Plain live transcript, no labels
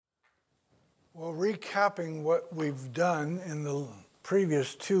Well, recapping what we've done in the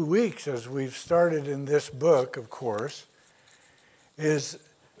previous 2 weeks as we've started in this book, of course, is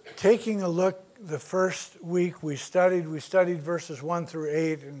taking a look. The first week we studied verses 1 through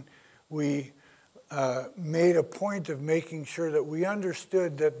 8, and we made a point of making sure that we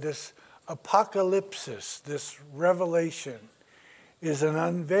understood that this apocalypsis, this revelation, is an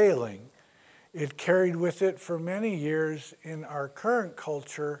unveiling. It carried with it for many years in our current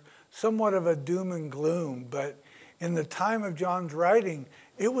culture somewhat of a doom and gloom, but in the time of John's writing,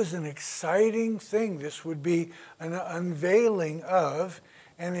 it was an exciting thing. This would be an unveiling of,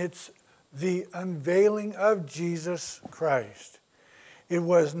 and it's the unveiling of Jesus Christ. It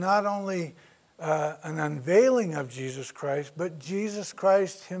was not only an unveiling of Jesus Christ, but Jesus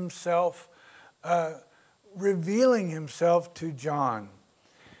Christ himself revealing himself to John.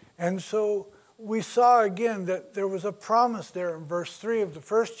 And so we saw again that there was a promise there in verse 3 of the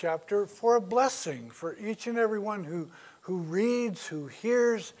first chapter for a blessing for each and every one who reads, who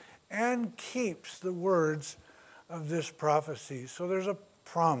hears, and keeps the words of this prophecy. So there's a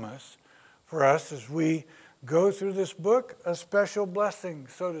promise for us as we go through this book, a special blessing,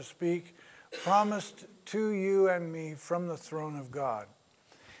 so to speak, promised to you and me from the throne of God.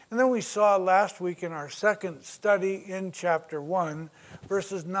 And then we saw last week in our second study in chapter 1,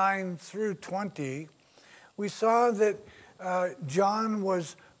 verses 9 through 20, we saw that John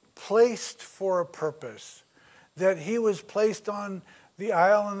was placed for a purpose, that he was placed on the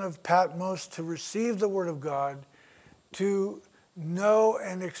island of Patmos to receive the word of God, to know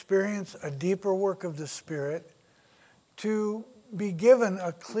and experience a deeper work of the Spirit, to be given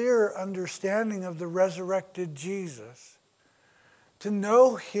a clear understanding of the resurrected Jesus, to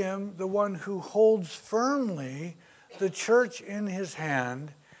know him, the one who holds firmly the church in his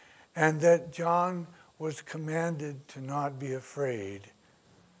hand, and that John was commanded to not be afraid.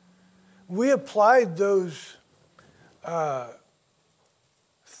 We applied those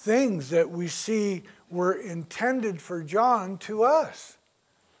things that we see were intended for John to us.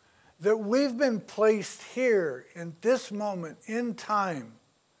 That we've been placed here in this moment in time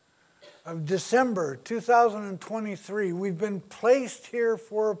of December 2023. We've been placed here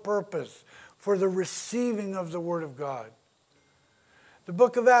for a purpose, for the receiving of the Word of God. The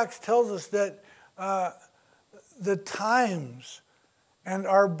book of Acts tells us that the times and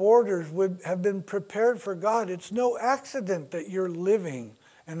our borders would have been prepared for God. It's no accident that you're living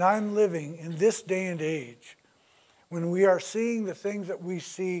and I'm living in this day and age when we are seeing the things that we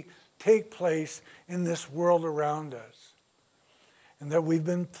see take place in this world around us. And that we've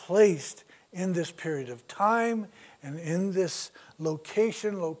been placed in this period of time and in this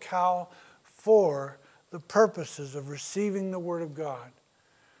locale for the purposes of receiving the Word of God,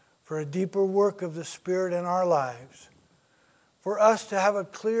 for a deeper work of the Spirit in our lives, for us to have a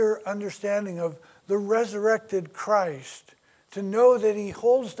clear understanding of the resurrected Christ, to know that he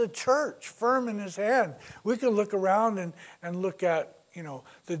holds the church firm in his hand. We can look around and look at,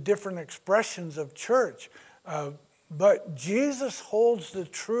 the different expressions of church, but Jesus holds the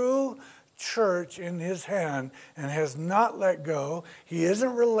true church in his hand and has not let go. He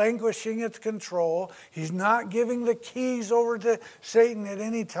isn't relinquishing its control. He's not giving the keys over to Satan at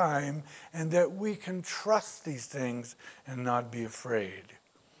any time, and that we can trust these things and not be afraid.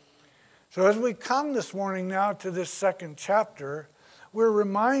 So as we come this morning now to this second chapter, we're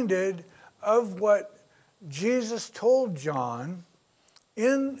reminded of what Jesus told John.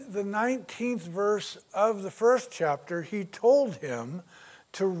 In the 19th verse of the first chapter, he told him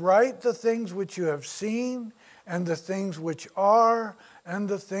to write the things which you have seen, and the things which are, and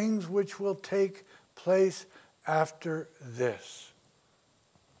the things which will take place after this.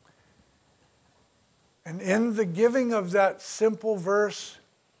 And in the giving of that simple verse,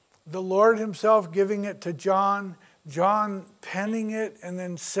 the Lord himself giving it to John, John penning it and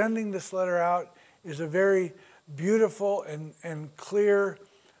then sending this letter out, is a very beautiful and clear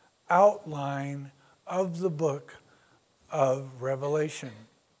outline of the book of Revelation.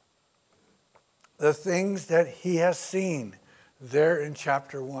 The things that he has seen there in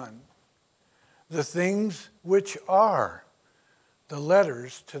chapter 1. The things which are the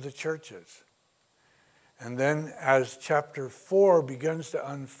letters to the churches. And then as chapter 4 begins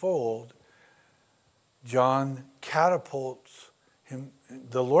to unfold, John catapults him,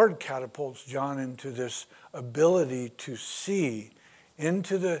 the Lord catapults John into this ability to see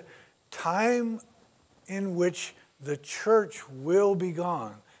into the time in which the church will be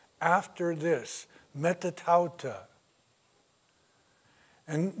gone after this, metatauta.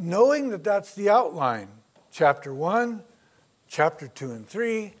 And knowing that that's the outline, chapter 1, chapter 2 and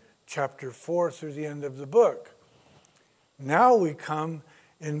 3, chapter 4 through the end of the book. Now we come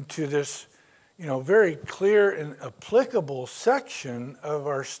into this very clear and applicable section of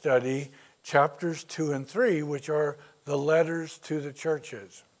our study, chapters 2 and 3, which are the letters to the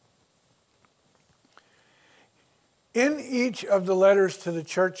churches. In each of the letters to the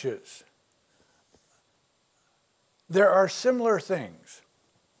churches, there are similar things.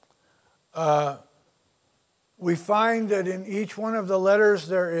 We find that in each one of the letters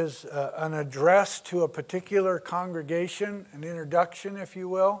there is an address to a particular congregation, an introduction, if you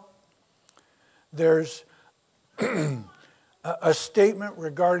will. There's a statement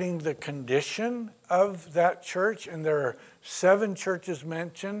regarding the condition of that church, and there are 7 churches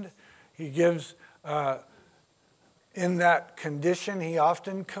mentioned. He gives, in that condition, he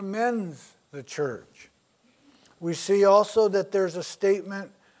often commends the church. We see also that there's a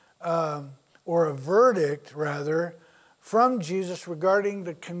statement, or a verdict, rather, from Jesus regarding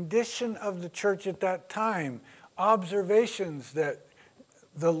the condition of the church at that time, observations that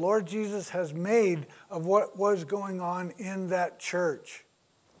the Lord Jesus has made of what was going on in that church.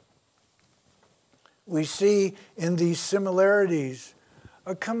 We see in these similarities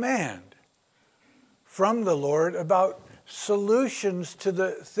a command from the Lord about solutions to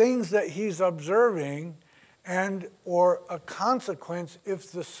the things that he's observing, and or a consequence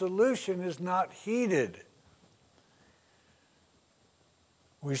if the solution is not heeded.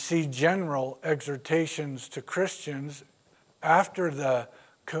 We see general exhortations to Christians after the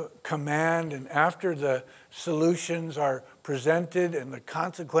command and after the solutions are presented and the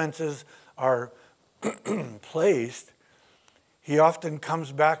consequences are placed. He often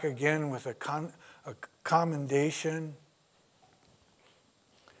comes back again with a commendation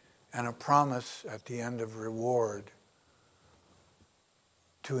and a promise at the end of reward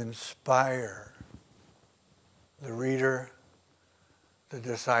to inspire the reader, the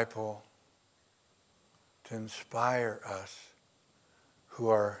disciple, to inspire us who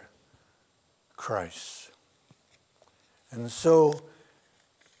are Christ's. And so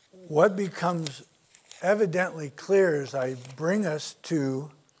what becomes evidently clear as I bring us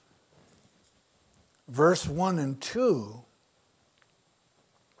to verse 1 and 2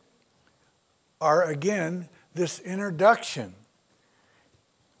 are again this introduction.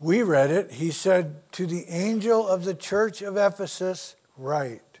 We read it. He said, "To the angel of the church of Ephesus,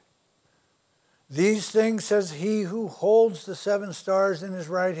 write. These things says he who holds the 7 stars in his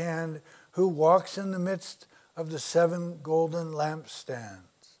right hand, who walks in the midst of the 7 golden lampstands."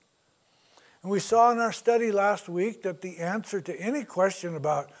 And we saw in our study last week that the answer to any question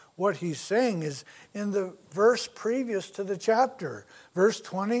about what he's saying is in the verse previous to the chapter. Verse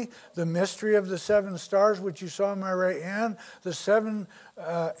 20, the mystery of the 7 stars, which you saw in my right hand, the 7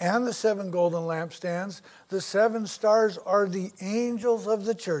 golden lampstands. The 7 stars are the angels of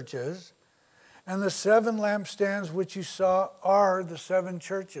the churches, and the 7 lampstands which you saw are the 7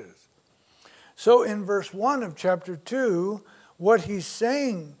 churches. So in verse 1 of chapter 2, what he's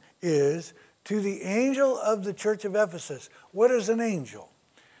saying is, to the angel of the church of Ephesus. What is an angel?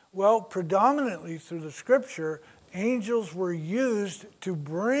 Well, predominantly through the scripture, angels were used to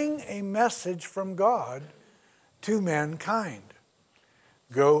bring a message from God to mankind.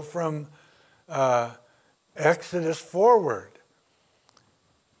 Go from Exodus forward.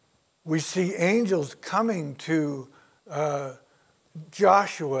 We see angels coming to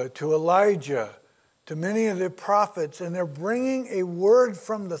Joshua, to Elijah, to many of the prophets, and they're bringing a word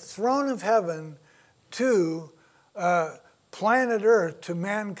from the throne of heaven to planet Earth, to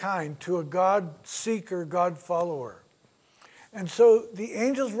mankind, to a God seeker, God follower. And so the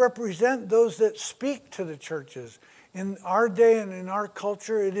angels represent those that speak to the churches. In our day and in our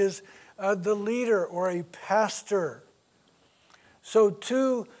culture, it is the leader or a pastor. So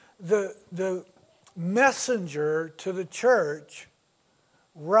to the messenger to the church,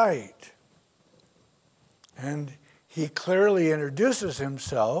 write. And he clearly introduces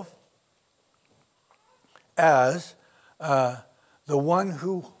himself as the one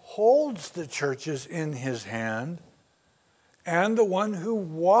who holds the churches in his hand and the one who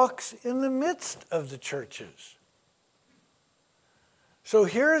walks in the midst of the churches. So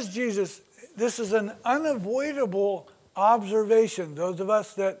here is Jesus. This is an unavoidable observation. Those of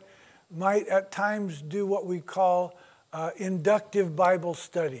us that might at times do what we call inductive Bible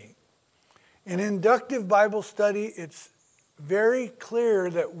study. In inductive Bible study, it's very clear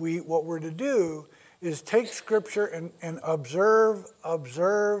that what we're to do is take Scripture and observe.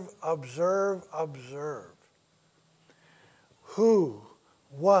 Who,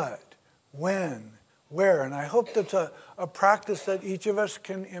 what, when, where. And I hope that's a practice that each of us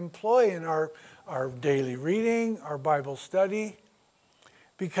can employ in our daily reading, our Bible study,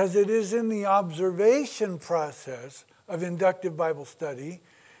 because it is in the observation process of inductive Bible study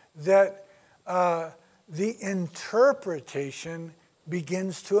that the interpretation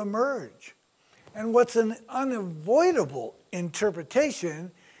begins to emerge. And what's an unavoidable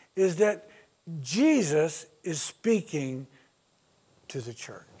interpretation is that Jesus is speaking to the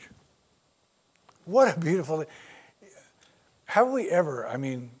church. What a beautiful thing. Have we ever,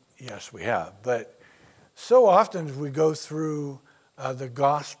 yes, we have, but so often as we go through the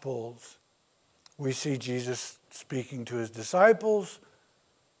Gospels, we see Jesus speaking to his disciples,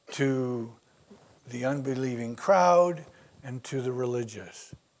 to the unbelieving crowd, and to the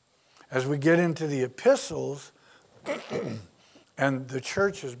religious. As we get into the epistles and the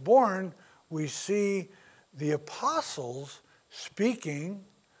church is born, we see the apostles speaking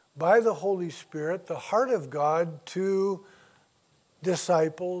by the Holy Spirit, the heart of God, to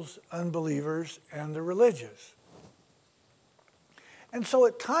disciples, unbelievers, and the religious. And so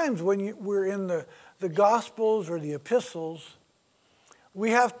at times when we're in the Gospels or the epistles,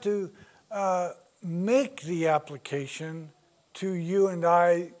 we have to make the application to you and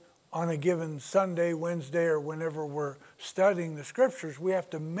I on a given Sunday, Wednesday, or whenever we're studying the Scriptures. We have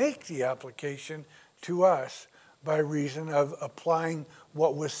to make the application to us by reason of applying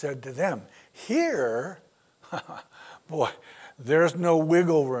what was said to them. Here, boy, there's no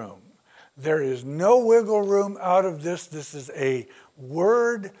wiggle room. There is no wiggle room out of this. This is a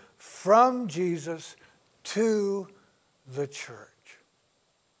word from Jesus to the church.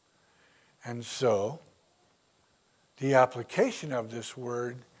 And so, the application of this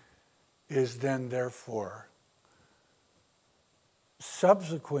word is then, therefore,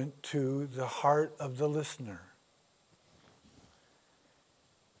 subsequent to the heart of the listener.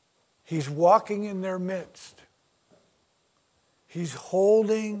 He's walking in their midst. He's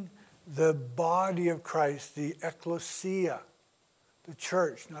holding the body of Christ, the ecclesia, the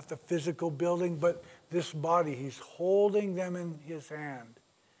church, not the physical building, but this body. He's holding them in his hand.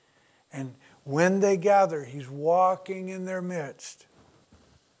 And when they gather, he's walking in their midst.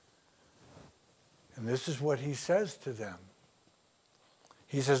 And this is what he says to them.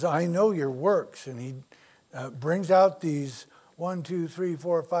 He says, I know your works. And he brings out these 1, 2, 3,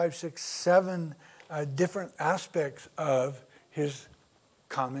 4, 5, 6, 7 different aspects of his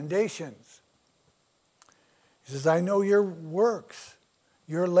commendations. He says, I know your works,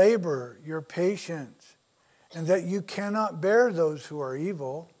 your labor, your patience, and that you cannot bear those who are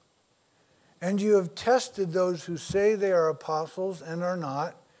evil. And you have tested those who say they are apostles and are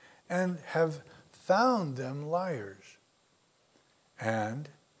not, and have found them liars. And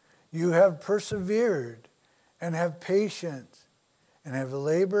you have persevered and have patience and have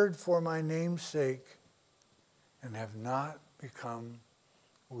labored for my name's sake and have not become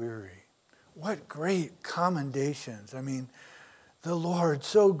weary. What great commendations. The Lord,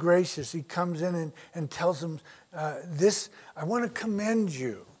 so gracious, he comes in and tells them, I want to commend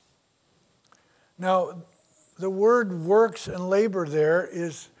you. Now, the word works and labor there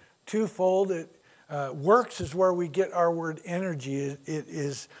is twofold. Works is where we get our word energy. It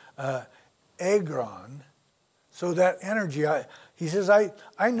is agron. So that energy, he says,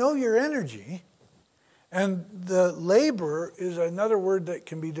 I know your energy. And the labor is another word that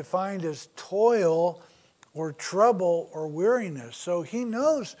can be defined as toil or trouble or weariness. So he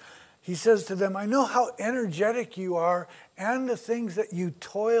knows, he says to them, I know how energetic you are and the things that you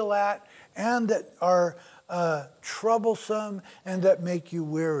toil at and that are troublesome and that make you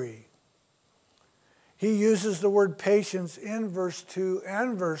weary. He uses the word patience in verse 2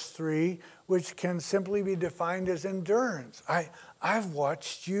 and verse 3, which can simply be defined as endurance. I've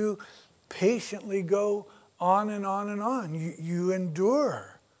watched you patiently go on and on and on. You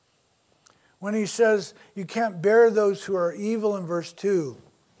endure. When he says you can't bear those who are evil in verse 2,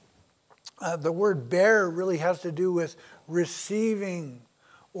 the word bear really has to do with receiving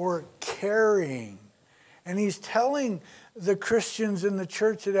or carrying. And he's telling the Christians in the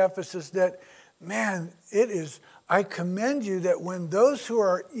church at Ephesus that, man, I commend you that when those who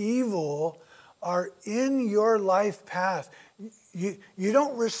are evil are in your life path, you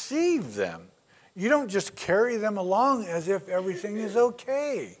don't receive them. You don't just carry them along as if everything is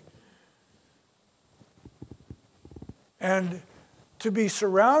okay. And to be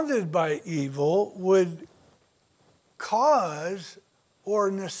surrounded by evil would cause or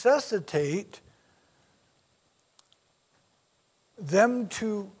necessitate them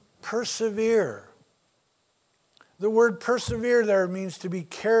to persevere. The word persevere there means to be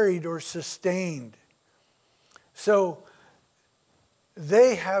carried or sustained. So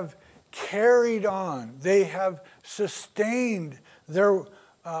they have carried on. They have sustained their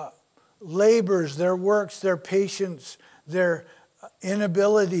labors, their works, their patience, their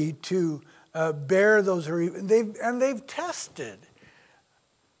inability to bear those who are evil. And they've tested.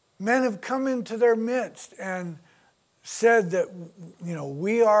 men have come into their midst and said that,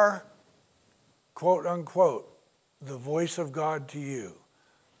 we are, quote unquote, the voice of God to you.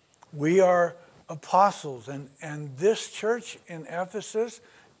 We are apostles. And this church in Ephesus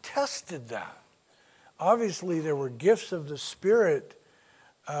tested that. Obviously, there were gifts of the Spirit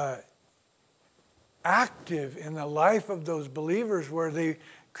active in the life of those believers where they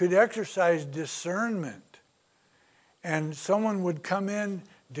could exercise discernment. And someone would come in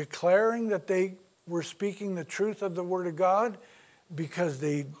declaring that they were speaking the truth of the Word of God because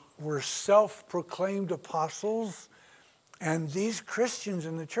they were self-proclaimed apostles. And these Christians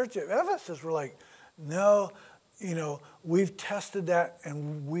in the church at Ephesus were like, no, we've tested that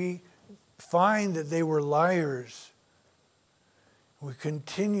and we find that they were liars. We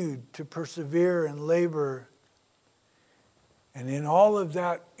continued to persevere and labor. And in all of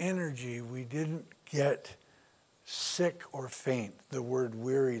that energy, we didn't get sick or faint, the word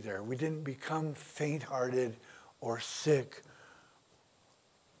weary there. We didn't become faint-hearted or sick.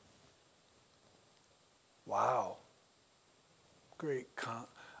 Wow. Great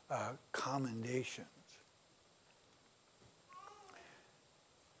commendations.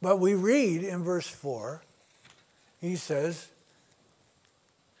 But we read in verse 4, he says,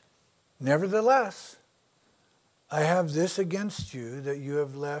 nevertheless, I have this against you, that you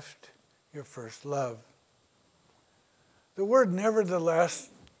have left your first love. The word nevertheless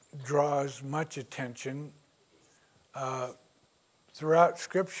draws much attention. Throughout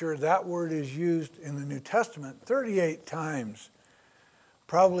Scripture, that word is used in the New Testament 38 times.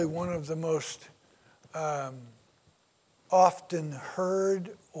 Probably one of the most often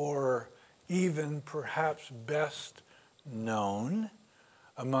heard or even perhaps best known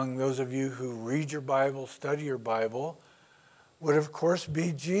among those of you who read your Bible, study your Bible, would of course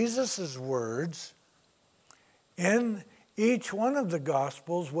be Jesus' words in each one of the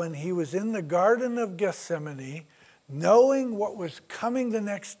Gospels when he was in the Garden of Gethsemane, knowing what was coming the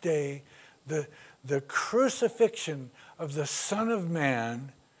next day, the crucifixion of the Son of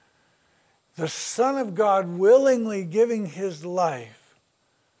Man, the Son of God willingly giving his life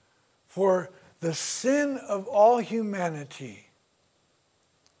for the sin of all humanity.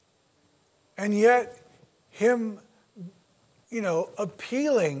 And yet, him,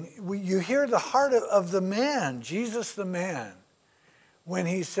 appealing, you hear the heart of the man, Jesus the man, when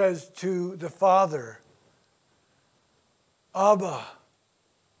he says to the Father, Abba,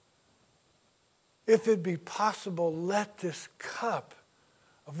 if it be possible, let this cup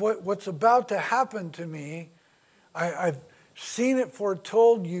of what's about to happen to me, I've seen it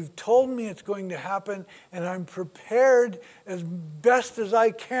foretold, you've told me it's going to happen, and I'm prepared as best as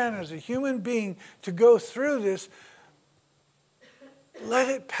I can as a human being to go through this. Let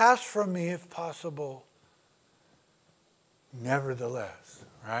it pass from me if possible. Nevertheless,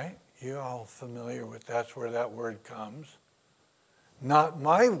 right? You're all familiar with that's where that word comes. Not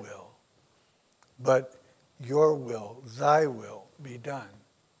my will, but your will, thy will be done.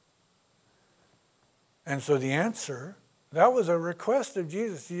 And so the answer, that was a request of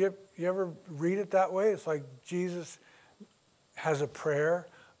Jesus. You ever read it that way? It's like Jesus has a prayer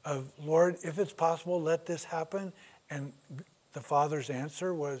of, Lord, if it's possible, let this happen. And the Father's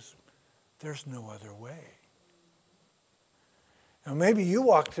answer was, there's no other way. Now maybe you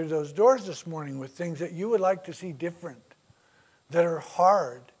walked through those doors this morning with things that you would like to see different, that are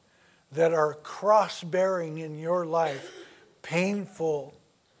hard, that are cross-bearing in your life, painful.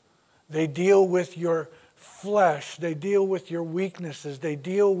 They deal with your flesh. They deal with your weaknesses. They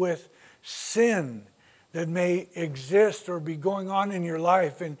deal with sin that may exist or be going on in your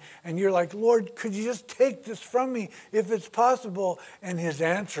life. And you're like, Lord, could you just take this from me if it's possible? And his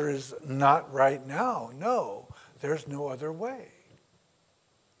answer is, not right now. No, there's no other way.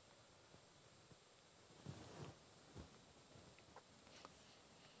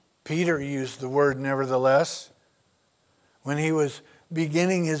 Peter used the word nevertheless when he was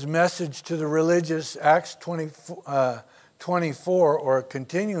beginning his message to the religious, Acts 24, or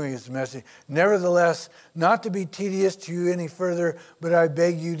continuing his message. Nevertheless, not to be tedious to you any further, but I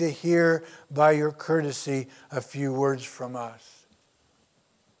beg you to hear by your courtesy a few words from us.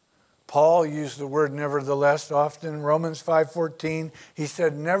 Paul used the word nevertheless often. In Romans 5:14, he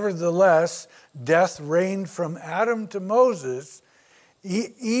said, nevertheless, death reigned from Adam to Moses,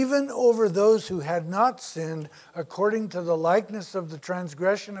 even over those who had not sinned, according to the likeness of the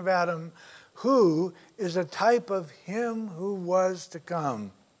transgression of Adam, who is a type of him who was to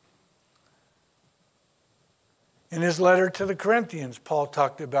come. In his letter to the Corinthians, Paul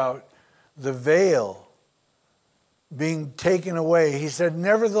talked about the veil being taken away. He said,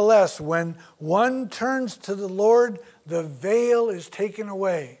 nevertheless, when one turns to the Lord, the veil is taken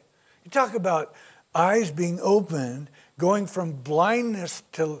away. You talk about eyes being opened, going from blindness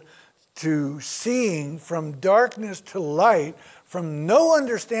to seeing, from darkness to light, from no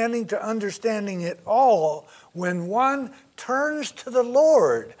understanding to understanding it all. When one turns to the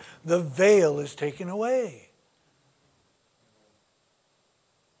Lord, the veil is taken away.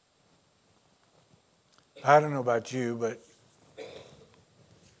 I don't know about you, but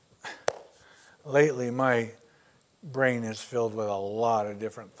lately my brain is filled with a lot of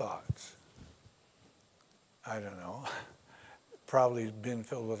different thoughts. I don't know. Probably been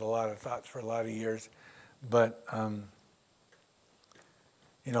filled with a lot of thoughts for a lot of years. But,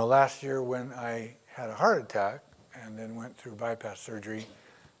 last year when I had a heart attack and then went through bypass surgery,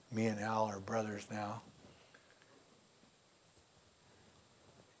 me and Al are brothers now,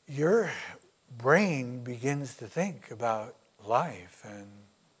 your brain begins to think about life and,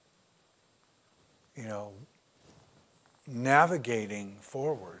 navigating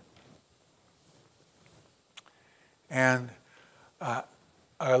forward. And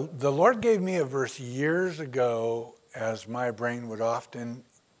the Lord gave me a verse years ago, as my brain would often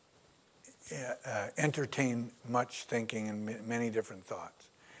entertain much thinking and many different thoughts.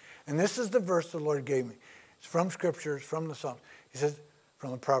 And this is the verse the Lord gave me. It's from Scripture, it's from the Psalms. He says,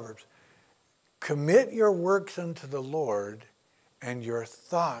 from the Proverbs, commit your works unto the Lord, and your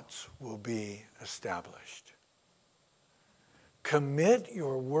thoughts will be established. Commit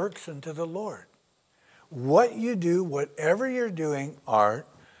your works unto the Lord. What you do, whatever you're doing, art,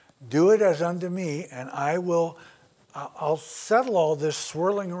 do it as unto me, and I'll settle all this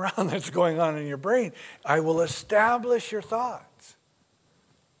swirling around that's going on in your brain. I will establish your thoughts.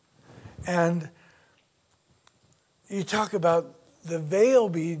 And you talk about the veil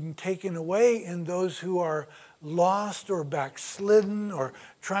being taken away in those who are lost or backslidden or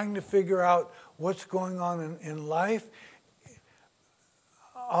trying to figure out what's going on in life.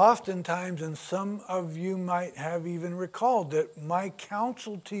 Oftentimes, and some of you might have even recalled that my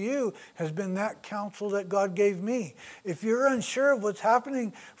counsel to you has been that counsel that God gave me. If you're unsure of what's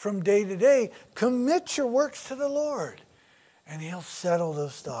happening from day to day, commit your works to the Lord, and He'll settle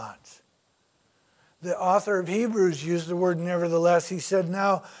those thoughts. The author of Hebrews used the word nevertheless. He said,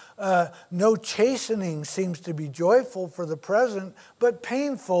 now, no chastening seems to be joyful for the present, but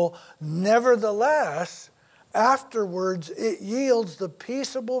painful. Nevertheless, afterwards it yields the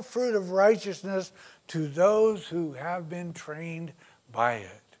peaceable fruit of righteousness to those who have been trained by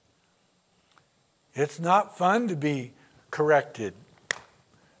it. It's not fun to be corrected,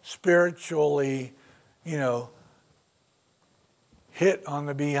 spiritually, hit on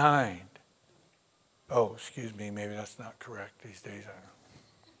the behind. Oh, excuse me, maybe that's not correct these days. I don't know.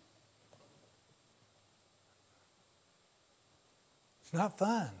 It's not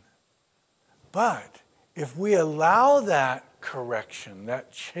fun. But if we allow that correction,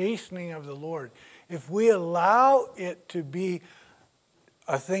 that chastening of the Lord, if we allow it to be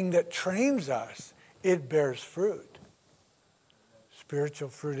a thing that trains us, it bears fruit. Spiritual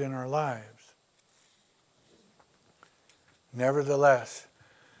fruit in our lives. Nevertheless,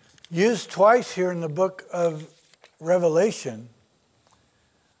 used twice here in the book of Revelation,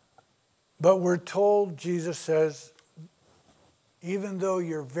 but we're told, Jesus says, even though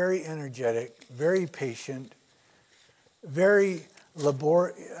you're very energetic, very patient, very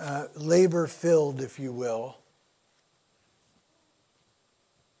labor-filled, if you will,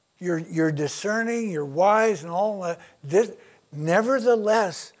 you're discerning, you're wise, and all that.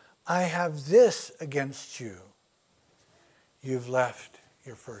 Nevertheless, I have this against you. You've left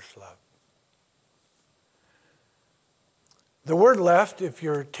your first love. The word left, if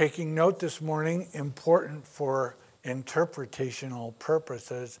you're taking note this morning, important for interpretational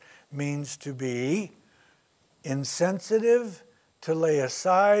purposes, means to be insensitive, to lay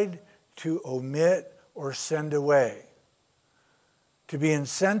aside, to omit, or send away. To be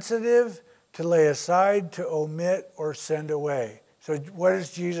insensitive, to lay aside, to omit, or send away. So what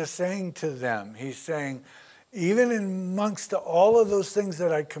is Jesus saying to them? He's saying, even amongst all of those things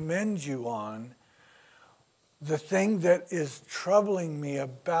that I commend you on, the thing that is troubling me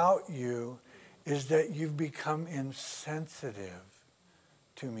about you is that you've become insensitive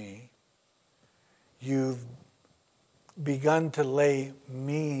to me. You've begun to lay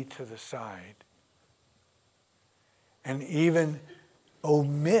me to the side and even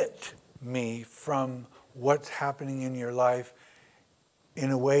omit me from what's happening in your life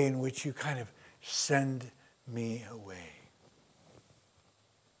in a way in which you kind of send me away.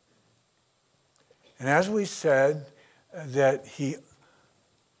 And as we said, that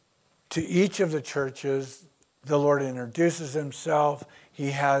to each of the churches, the Lord introduces himself. He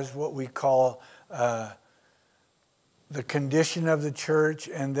has what we call the condition of the church,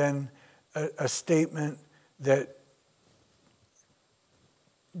 and then a statement that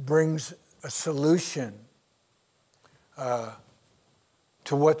brings a solution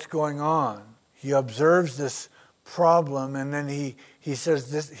to what's going on. He observes this problem, and then he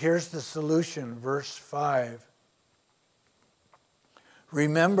says, here's the solution, verse 5.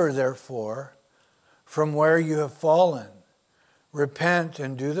 Remember, therefore, from where you have fallen, repent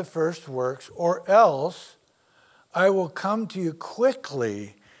and do the first works, or else I will come to you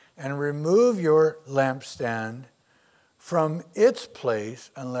quickly and remove your lampstand from its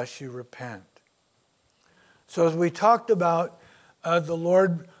place unless you repent. So as we talked about, the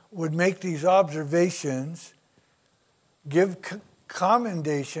Lord would make these observations, give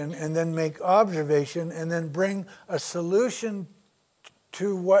commendation, and then make observation, and then bring a solution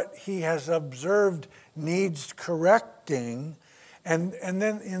to what he has observed needs correcting, and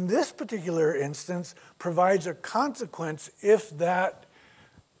then in this particular instance provides a consequence if that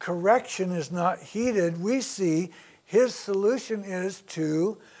correction is not heeded. We see his solution is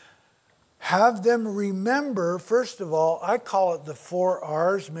to have them remember, first of all, I call it the 4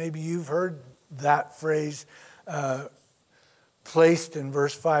 R's. Maybe you've heard that phrase placed in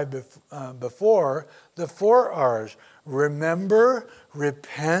verse 5 before. The 4 R's: remember,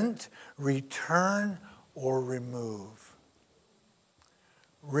 repent, return, or remove.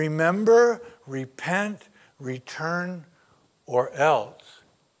 Remember, repent, return, or else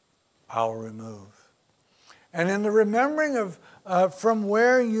I'll remove. And in the remembering of from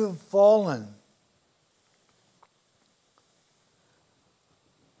where you've fallen,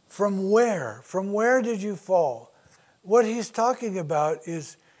 from where did you fall? What he's talking about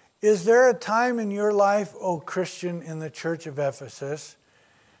is there a time in your life, O Christian in the church of Ephesus,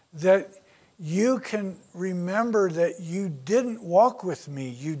 that you can remember that you didn't walk with me,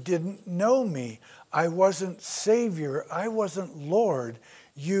 you didn't know me, I wasn't Savior, I wasn't Lord,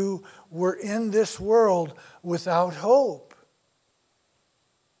 you were in this world without hope?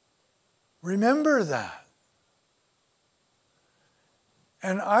 Remember that.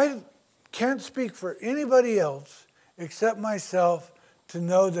 And I can't speak for anybody else except myself to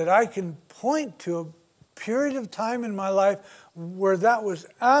know that I can point to a period of time in my life where that was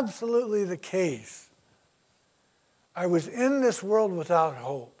absolutely the case. I was in this world without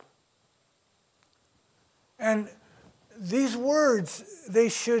hope. And these words, they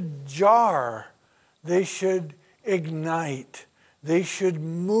should jar, they should ignite, they should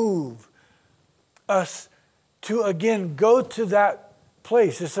move us to again go to that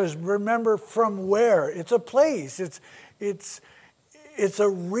place. It says, remember from where. It's a place. It's a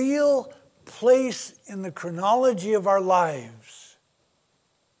real place in the chronology of our lives.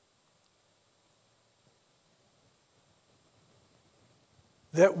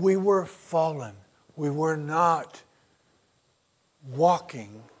 That we were fallen. We were not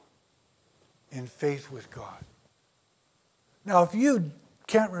walking in faith with God. Now, if you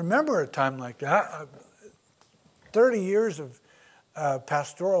can't remember a time like that, 30 years of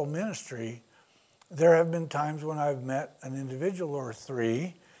pastoral ministry, there have been times when I've met an individual or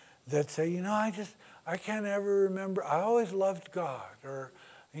 3 that say, I can't ever remember, I always loved God, or,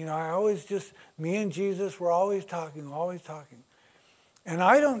 I always just, me and Jesus were always talking. And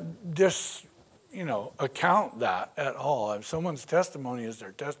I don't just, account that at all. If someone's testimony is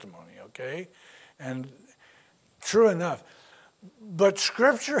their testimony, okay? And true enough. But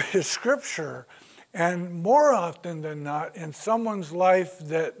Scripture is Scripture. And more often than not, in someone's life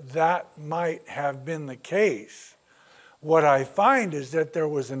that might have been the case, what I find is that there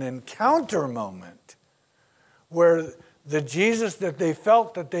was an encounter moment where the Jesus that they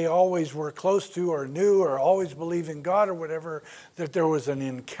felt that they always were close to or knew or always believed in God or whatever, that there was an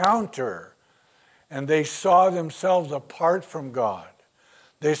encounter and they saw themselves apart from God.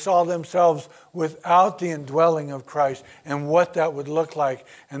 They saw themselves without the indwelling of Christ and what that would look like.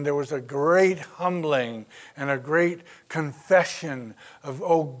 And there was a great humbling and a great confession of,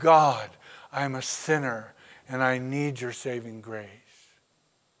 oh God, I'm a sinner and I need your saving grace.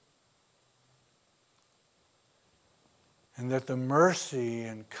 And that the mercy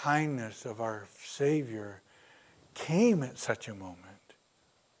and kindness of our Savior came at such a moment.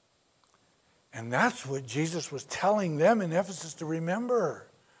 And that's what Jesus was telling them in Ephesus to remember.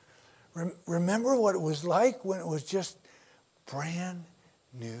 Remember what it was like when it was just brand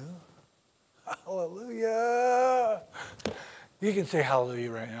new? Hallelujah. You can say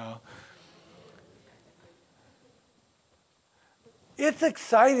hallelujah right now. It's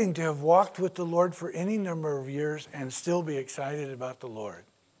exciting to have walked with the Lord for any number of years and still be excited about the Lord.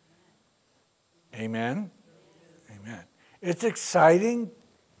 Amen? Amen. It's exciting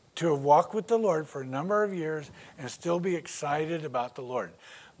to have walked with the Lord for a number of years and still be excited about the Lord.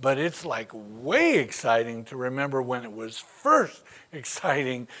 But it's like way exciting to remember when it was first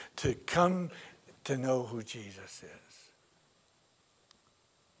exciting to come to know who Jesus is.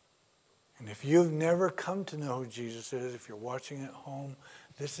 And if you've never come to know who Jesus is, if you're watching at home,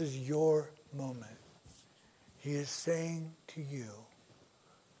 this is your moment. He is saying to you,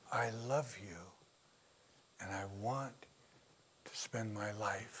 I love you, and I want to spend my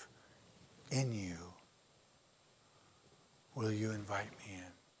life in you. Will you invite me in?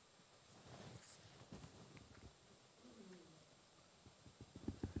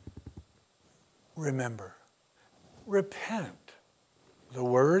 Remember, repent. The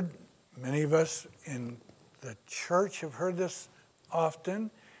word, many of us in the church have heard this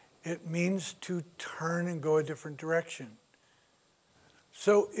often. It means to turn and go a different direction.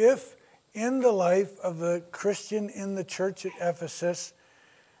 So if in the life of the Christian in the church at Ephesus,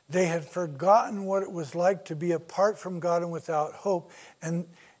 they had forgotten what it was like to be apart from God and without hope, and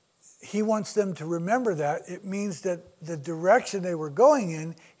he wants them to remember that. It means that the direction they were going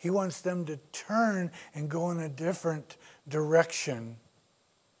in, he wants them to turn and go in a different direction.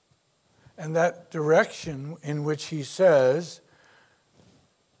 And that direction in which he says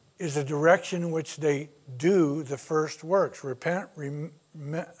is a direction in which they do the first works. Repent,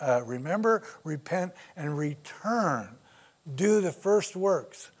 remember, repent, and return. Do the first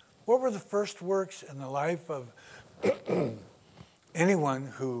works. What were the first works in the life of anyone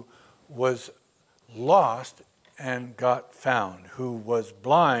who was lost and got found, who was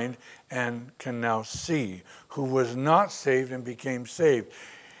blind and can now see, who was not saved and became saved?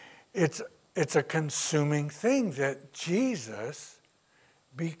 It's a consuming thing that Jesus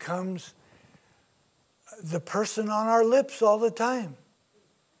becomes the person on our lips all the time.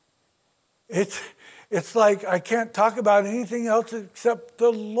 It's like I can't talk about anything else except the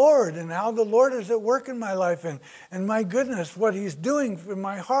Lord and how the Lord is at work in my life, and my goodness, what he's doing in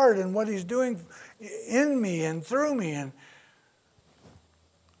my heart and what he's doing in me and through me. And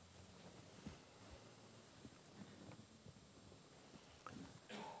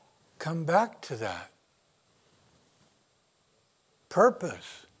come back to that.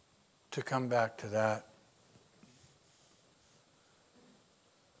 Purpose to come back to that.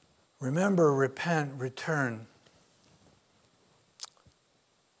 Remember, repent, return,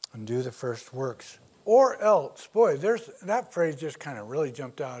 and do the first works. Or else, boy, that phrase just kind of really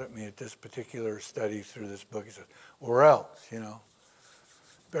jumped out at me at this particular study through this book. It says, or else,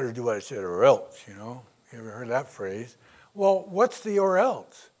 better do what I said, or else, You ever heard that phrase? Well, what's the or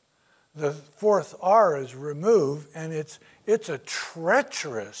else? The fourth R is remove, and it's a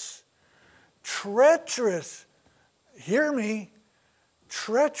treacherous, hear me,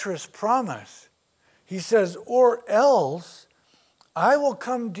 treacherous promise. He says, or else I will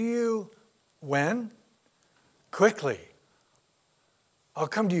come to you when? Quickly. I'll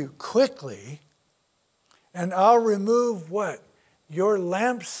come to you quickly, and I'll remove what? Your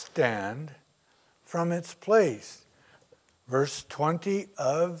lampstand from its place. Verse 20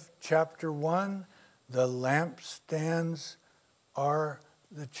 of chapter 1, the lampstands are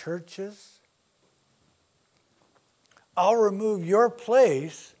the churches. I'll remove your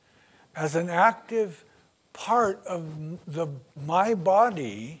place as an active part of my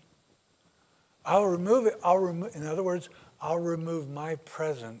body. I'll remove it. In other words, I'll remove my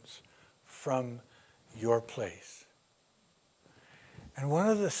presence from your place. And one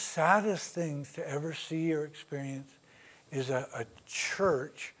of the saddest things to ever see or experience is a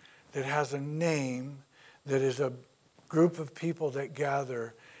church that has a name, that is a group of people that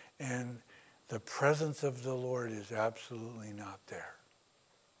gather, and the presence of the Lord is absolutely not there.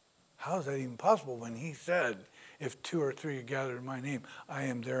 How is that even possible when he said, if 2 or 3 are gathered in my name, I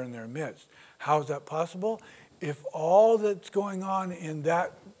am there in their midst? How is that possible? If all that's going on in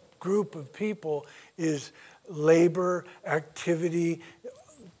that group of people is labor, activity,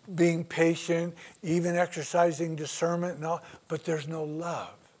 being patient, even exercising discernment and all, but there's no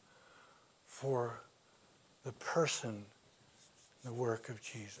love for the person, the work of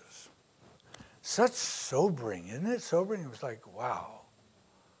Jesus. Such sobering, isn't it? Sobering. It was like, wow,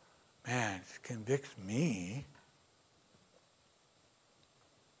 man, it convicts me.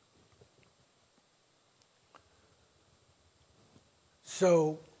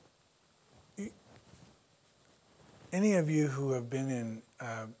 So, any of you who have been in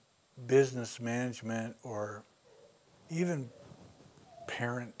business management or even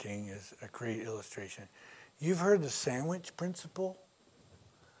parenting is a great illustration. You've heard the sandwich principle?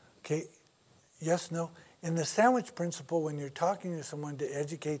 Okay, yes, no? In the sandwich principle, when you're talking to someone to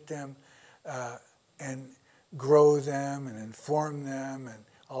educate them and grow them and inform them and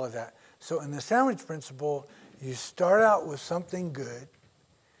all of that. So in the sandwich principle, you start out with something good,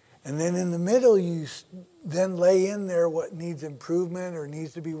 and then in the middle, you then lay in there what needs improvement or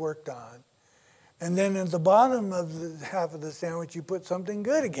needs to be worked on. And then at the bottom of the half of the sandwich, you put something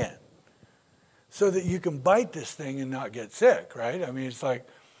good again, so that you can bite this thing and not get sick, right? I mean, it's like,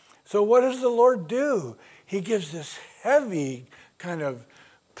 so what does the Lord do? He gives this heavy, kind of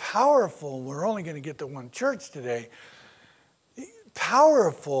powerful, we're only going to get to one church today,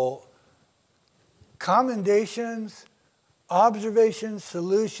 powerful commendations, observation,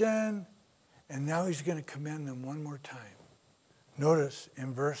 solution, and now he's going to commend them one more time. Notice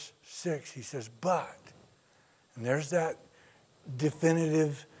in verse 6, he says, but, and there's that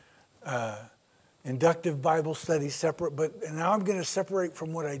definitive inductive Bible study separate, but and now I'm going to separate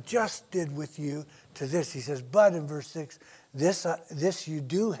from what I just did with you to this. He says, but in verse 6, this you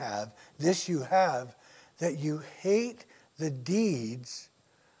do have, this you have, that you hate the deeds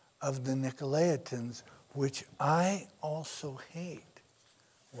of the Nicolaitans, which I also hate.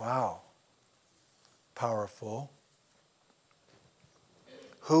 Wow. Powerful.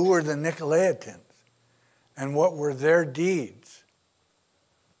 Who were the Nicolaitans? And what were their deeds?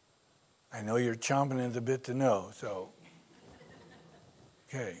 I know you're chomping at the bit to know, so.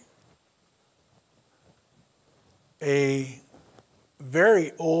 Okay. A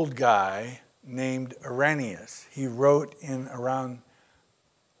very old guy named Irenaeus, he wrote in around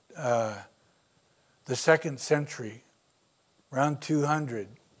the 2nd century, around 200.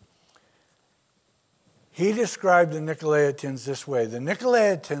 He described the Nicolaitans this way. The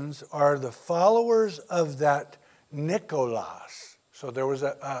Nicolaitans are the followers of that Nicholas. So there was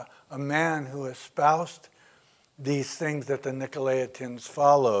a man who espoused these things that the Nicolaitans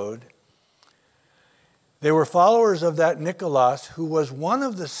followed. They were followers of that Nicholas, who was one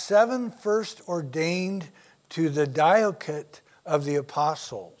of the 7 first ordained to the diocese of the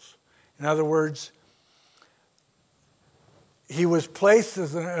apostles. In other words, he was placed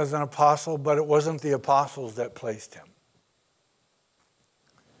as an apostle, but it wasn't the apostles that placed him.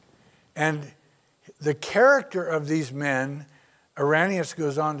 And the character of these men, Irenaeus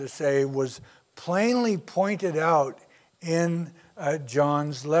goes on to say, was plainly pointed out in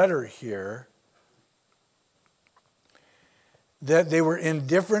John's letter here, that they were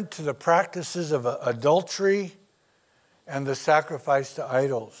indifferent to the practices of adultery and the sacrifice to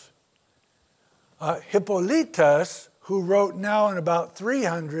idols. Hippolytus, who wrote now in about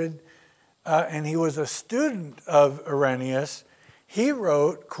 300, and he was a student of Irenaeus, he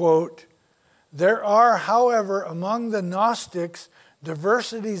wrote, quote, there are, however, among the Gnostics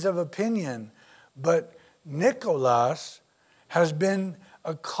diversities of opinion, but Nicholas has been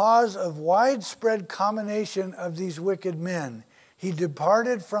a cause of widespread commination of these wicked men. He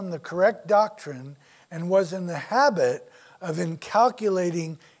departed from the correct doctrine and was in the habit of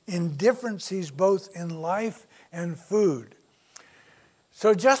incalculating indifferencies both in life and food.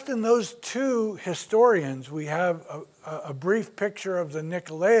 So just in those two historians, we have a brief picture of the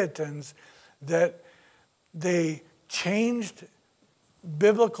Nicolaitans, that they changed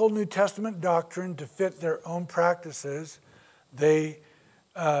biblical New Testament doctrine to fit their own practices. They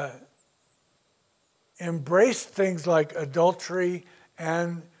embraced things like adultery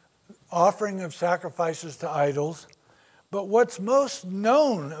and offering of sacrifices to idols. But what's most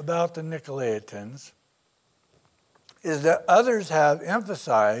known about the Nicolaitans is that others have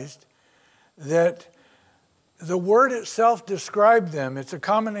emphasized that the word itself described them. It's a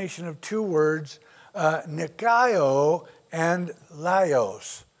combination of two words, nikaio and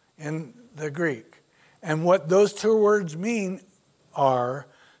laios in the Greek. And what those two words mean are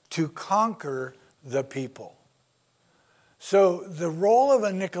to conquer the people. So the role of a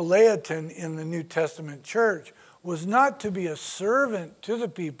Nicolaitan in the New Testament church was not to be a servant to the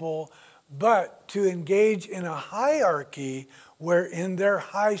people, but to engage in a hierarchy where in their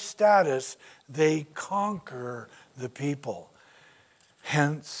high status they conquer the people.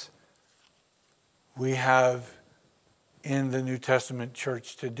 Hence, we have in the New Testament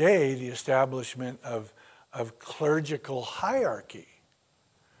church today the establishment of clerical hierarchy,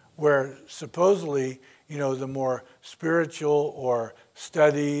 where supposedly, the more spiritual or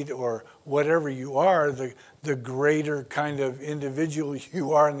studied or whatever you are, the greater kind of individual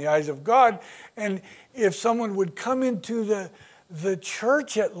you are in the eyes of God. And if someone would come into the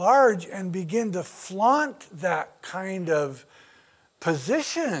church at large and begin to flaunt that kind of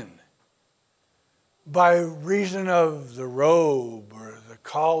position by reason of the robe or the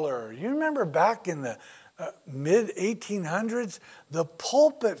collar. You remember back in the mid-1800s, the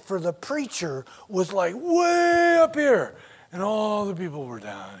pulpit for the preacher was like way up here, and all the people were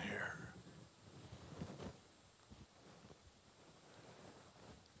down here.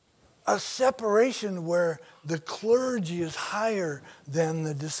 a separation where the clergy is higher than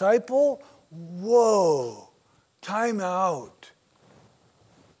the disciple. Whoa, time out.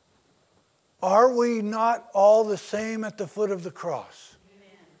 Are we not all the same at the foot of the cross?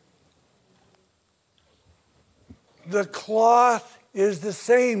 Amen. The cloth is the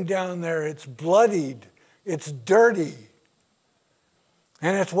same down there. It's bloodied. It's dirty.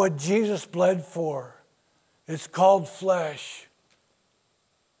 And it's what Jesus bled for. It's called flesh.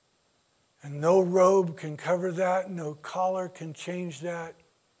 And no robe can cover that. No collar can change that.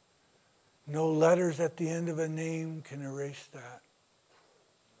 No letters at the end of a name can erase that.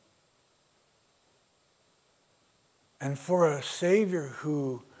 And for a Savior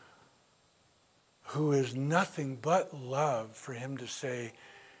who is nothing but love, for him to say,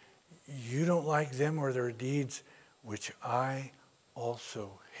 you don't like them or their deeds, which I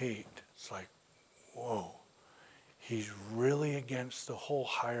also hate. It's like, whoa. He's really against the whole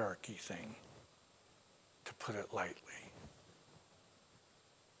hierarchy thing, to put it lightly.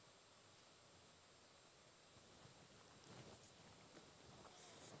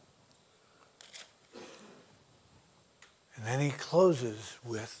 And then he closes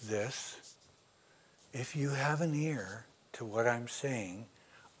with this: if you have an ear to what I'm saying,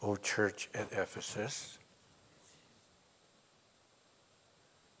 O church at Ephesus,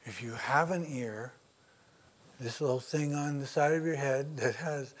 if you have an ear, this little thing on the side of your head that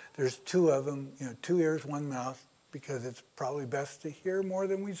has, there's two of them, 2 ears, 1 mouth, because it's probably best to hear more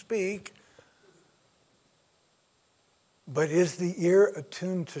than we speak. But is the ear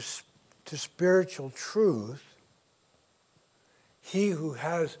attuned to spiritual truth? He who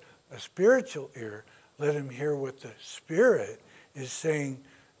has a spiritual ear, let him hear what the Spirit is saying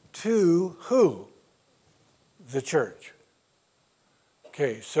to who? The church.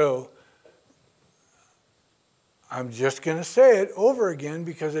 Okay, so I'm just going to say it over again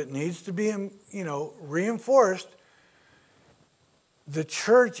because it needs to be, reinforced. The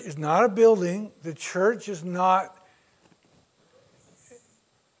church is not a building. The church is not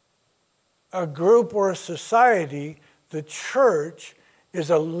a group or a society. The church is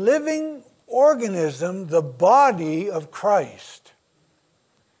a living organism, the body of Christ.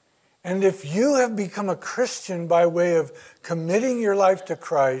 And if you have become a Christian by way of committing your life to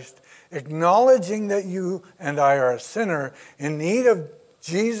Christ, acknowledging that you and I are a sinner in need of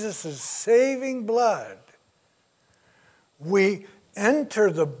Jesus' saving blood, we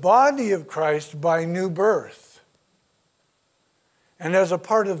enter the body of Christ by new birth. And as a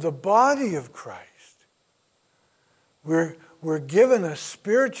part of the body of Christ, we're given a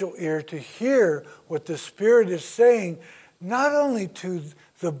spiritual ear to hear what the Spirit is saying, not only to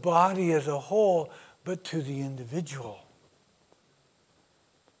the body as a whole, but to the individual.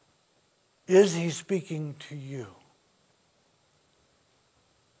 Is he speaking to you?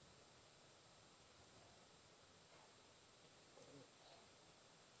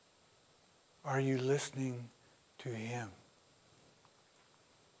 Are you listening to him?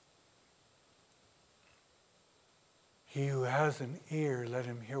 He who has an ear, let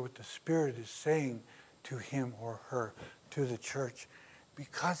him hear what the Spirit is saying to him or her, to the church,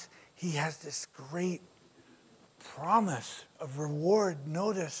 because he has this great promise of reward.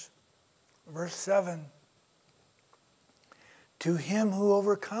 Notice verse 7. To him who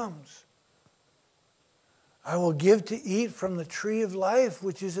overcomes, I will give to eat from the tree of life,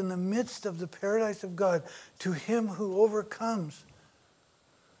 which is in the midst of the paradise of God. To him who overcomes.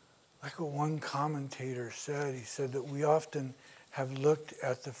 Like what one commentator said, he said that we often have looked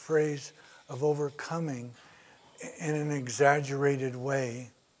at the phrase of overcoming in an exaggerated way.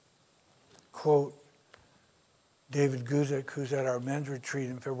 Quote, David Guzik, who's at our men's retreat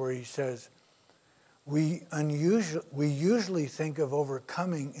in February, he says, we usually think of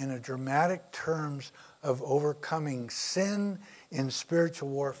overcoming in a dramatic terms of overcoming sin in spiritual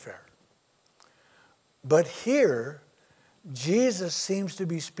warfare. But here, Jesus seems to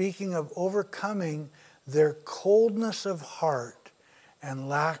be speaking of overcoming their coldness of heart and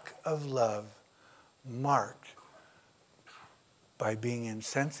lack of love, marked by being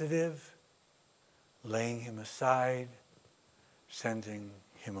insensitive, laying him aside, sending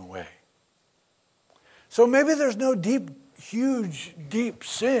him away. So maybe there's no huge, deep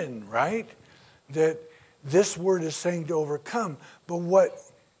sin, right? That this word is saying to overcome. But what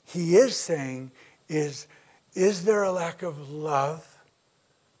he is saying is there a lack of love?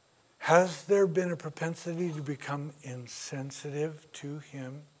 Has there been a propensity to become insensitive to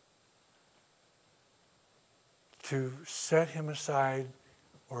him? To set him aside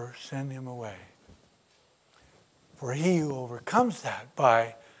or send him away? For he who overcomes that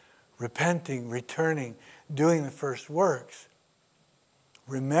by repenting, returning, doing the first works,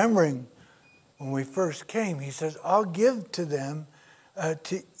 remembering when we first came, he says, I'll give to them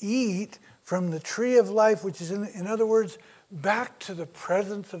to eat from the tree of life, which is, in other words, back to the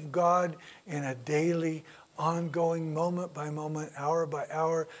presence of God in a daily, ongoing, moment by moment, hour by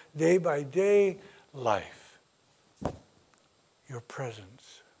hour, day by day life. Your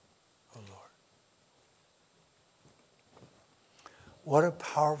presence, O Lord. What a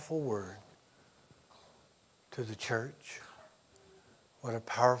powerful word to the church. What a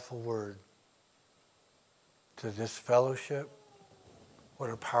powerful word to this fellowship. What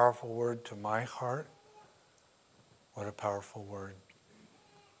a powerful word to my heart. What a powerful word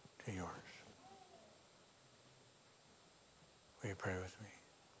to yours. Will you pray with me?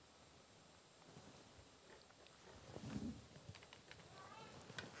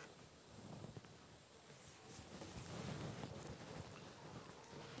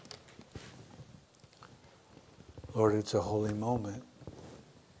 Lord, it's a holy moment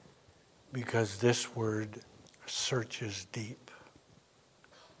because this word searches deep.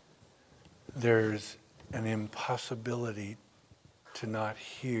 There's an impossibility to not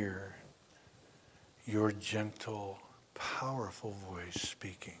hear your gentle, powerful voice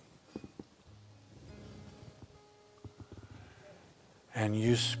speaking. And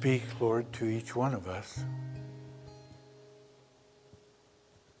you speak, Lord, to each one of us.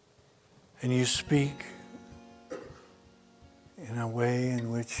 And you speak in a way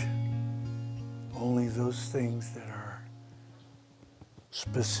in which only those things that are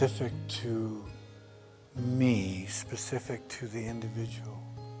specific to me, specific to the individual,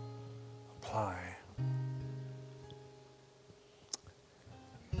 apply.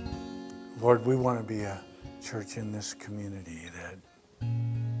 Lord, we want to be a church in this community that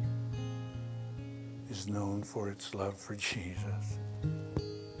is known for its love for Jesus.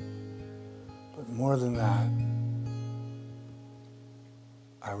 But more than that,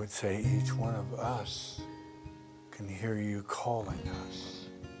 I would say each one of us can hear you calling us,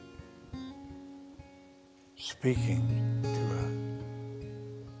 speaking to us,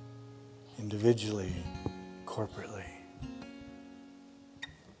 individually, corporately.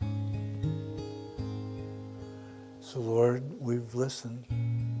 So Lord, we've listened.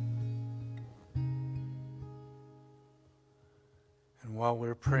 And while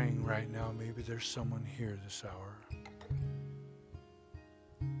we're praying right now, maybe there's someone here this hour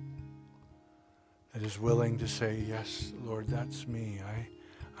that is willing to say, yes, Lord, that's me.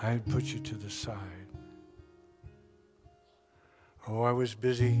 I put you to the side. Oh, I was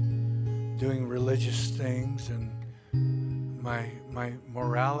busy doing religious things and my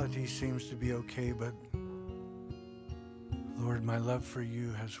morality seems to be okay, but Lord, my love for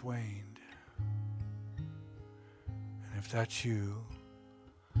you has waned. And if that's you,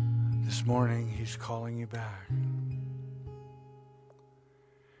 this morning he's calling you back.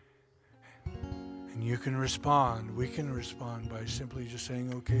 And you can respond, we can respond by simply just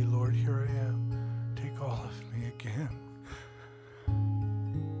saying, okay, Lord, here I am. Take all of me again.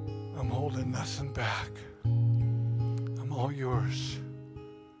 I'm holding nothing back. I'm all yours.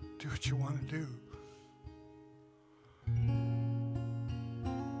 Do what you want to do.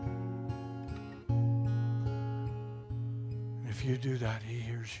 And if you do that, he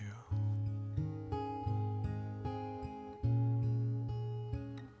hears you.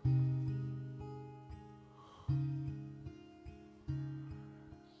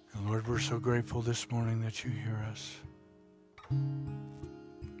 Lord, we're so grateful this morning that you hear us,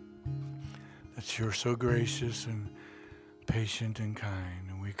 that you're so gracious and patient and kind.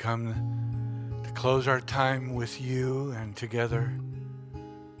 And we come to close our time with you and together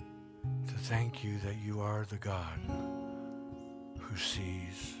to thank you that you are the God who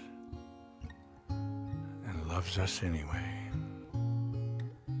sees and loves us anyway.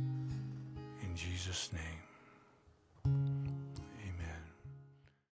 In Jesus' name.